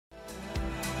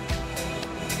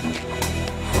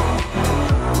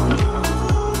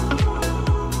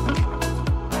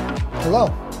Hello,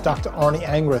 Dr. Arnold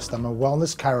Angrist. I'm a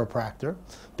wellness chiropractor.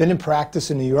 Been in practice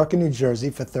in New York and New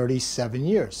Jersey for 37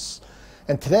 years.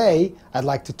 And today, I'd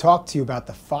like to talk to you about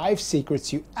the 5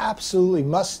 secrets you absolutely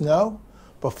must know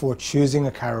before choosing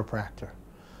a chiropractor.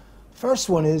 First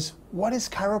one is, what is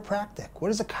chiropractic? What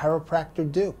does a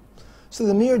chiropractor do? So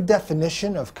the mere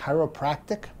definition of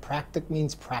chiropractic, practic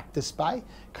means practice by,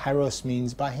 chiros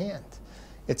means by hand.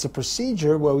 It's a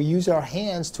procedure where we use our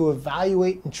hands to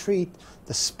evaluate and treat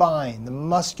the spine, the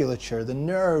musculature, the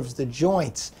nerves, the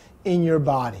joints in your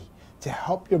body to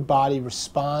help your body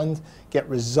respond, get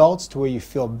results to where you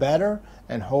feel better,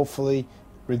 and hopefully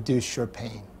reduce your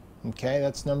pain. Okay,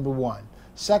 that's number one.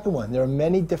 Second one, there are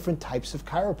many different types of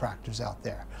chiropractors out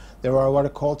there. There are what are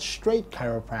called straight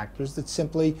chiropractors that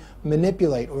simply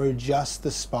manipulate or adjust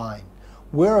the spine.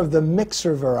 We're of the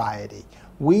mixer variety.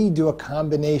 We do a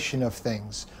combination of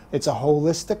things. It's a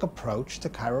holistic approach to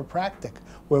chiropractic,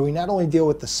 where we not only deal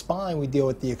with the spine, we deal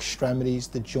with the extremities,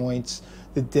 the joints,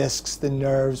 the discs, the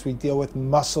nerves, we deal with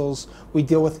muscles, we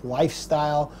deal with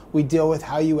lifestyle, we deal with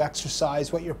how you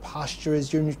exercise, what your posture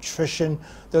is, your nutrition.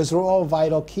 Those are all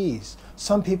vital keys.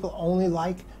 Some people only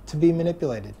like to be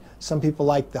manipulated. Some people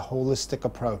like the holistic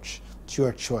approach. It's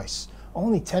your choice.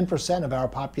 Only 10% of our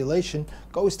population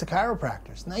goes to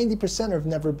chiropractors. 90% have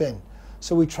never been.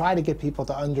 So we try to get people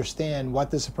to understand what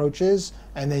this approach is,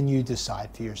 and then you decide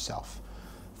for yourself.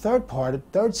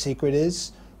 Third secret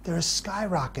is there is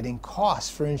skyrocketing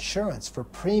costs for insurance, for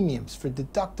premiums, for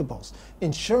deductibles,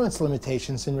 insurance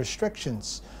limitations and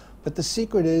restrictions. But the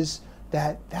secret is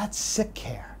that that's sick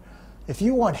care. If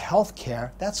you want health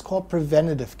care, that's called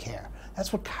preventative care.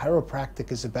 That's what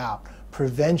chiropractic is about,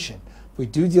 prevention. We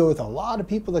do deal with a lot of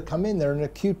people that come in, they're in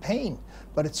acute pain,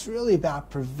 but it's really about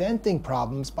preventing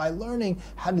problems by learning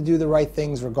how to do the right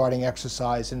things regarding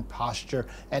exercise and posture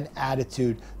and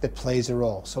attitude that plays a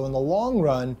role. So in the long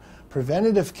run,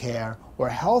 preventative care or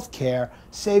health care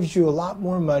saves you a lot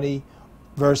more money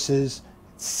versus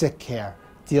sick care,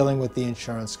 dealing with the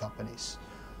insurance companies.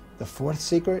 The fourth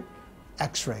secret,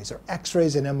 x-rays, or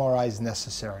x-rays and MRIs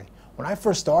necessary. When I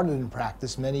first started in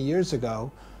practice many years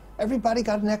ago, everybody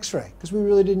got an x-ray because we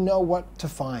really didn't know what to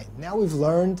find. Now we've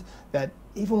learned that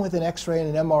even with an x-ray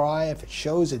and an MRI, if it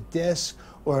shows a disc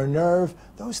or a nerve,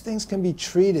 those things can be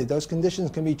treated, those conditions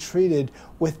can be treated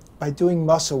by doing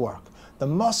muscle work. The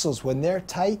muscles, when they're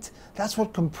tight, that's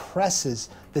what compresses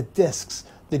the discs,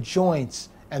 the joints,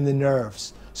 and the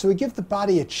nerves. So we give the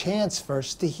body a chance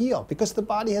first to heal, because the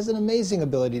body has an amazing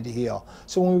ability to heal.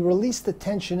 So when we release the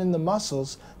tension in the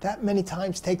muscles, that many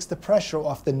times takes the pressure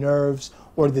off the nerves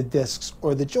or the discs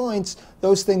or the joints,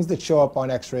 those things that show up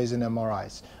on x-rays and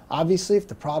MRIs. Obviously, if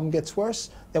the problem gets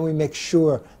worse, then we make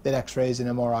sure that x-rays and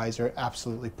MRIs are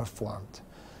absolutely performed.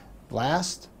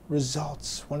 Last,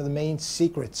 results. One of the main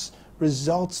secrets,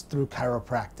 results through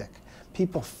chiropractic.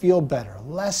 People feel better,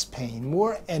 less pain,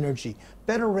 more energy,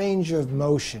 better range of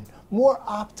motion, more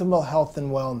optimal health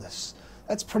and wellness.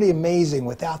 That's pretty amazing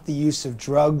without the use of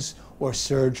drugs or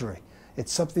surgery.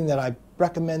 It's something that I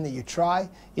recommend that you try.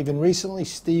 Even recently,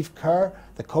 Steve Kerr,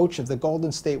 the coach of the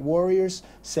Golden State Warriors,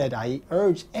 said, I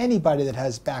urge anybody that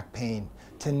has back pain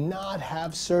to not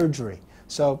have surgery.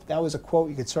 So that was a quote.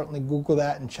 You could certainly Google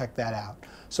that and check that out.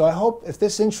 So I hope if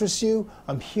this interests you,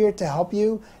 I'm here to help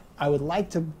you. I would like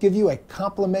to give you a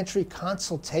complimentary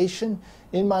consultation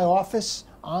in my office,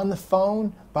 on the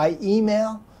phone, by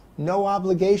email, no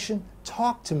obligation.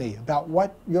 Talk to me about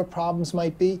what your problems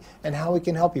might be and how we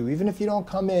can help you. Even if you don't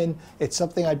come in, it's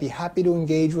something I'd be happy to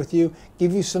engage with you,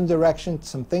 give you some direction,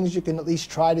 some things you can at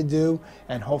least try to do,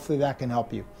 and hopefully that can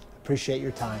help you. Appreciate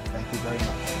your time. Thank you very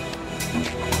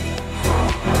much.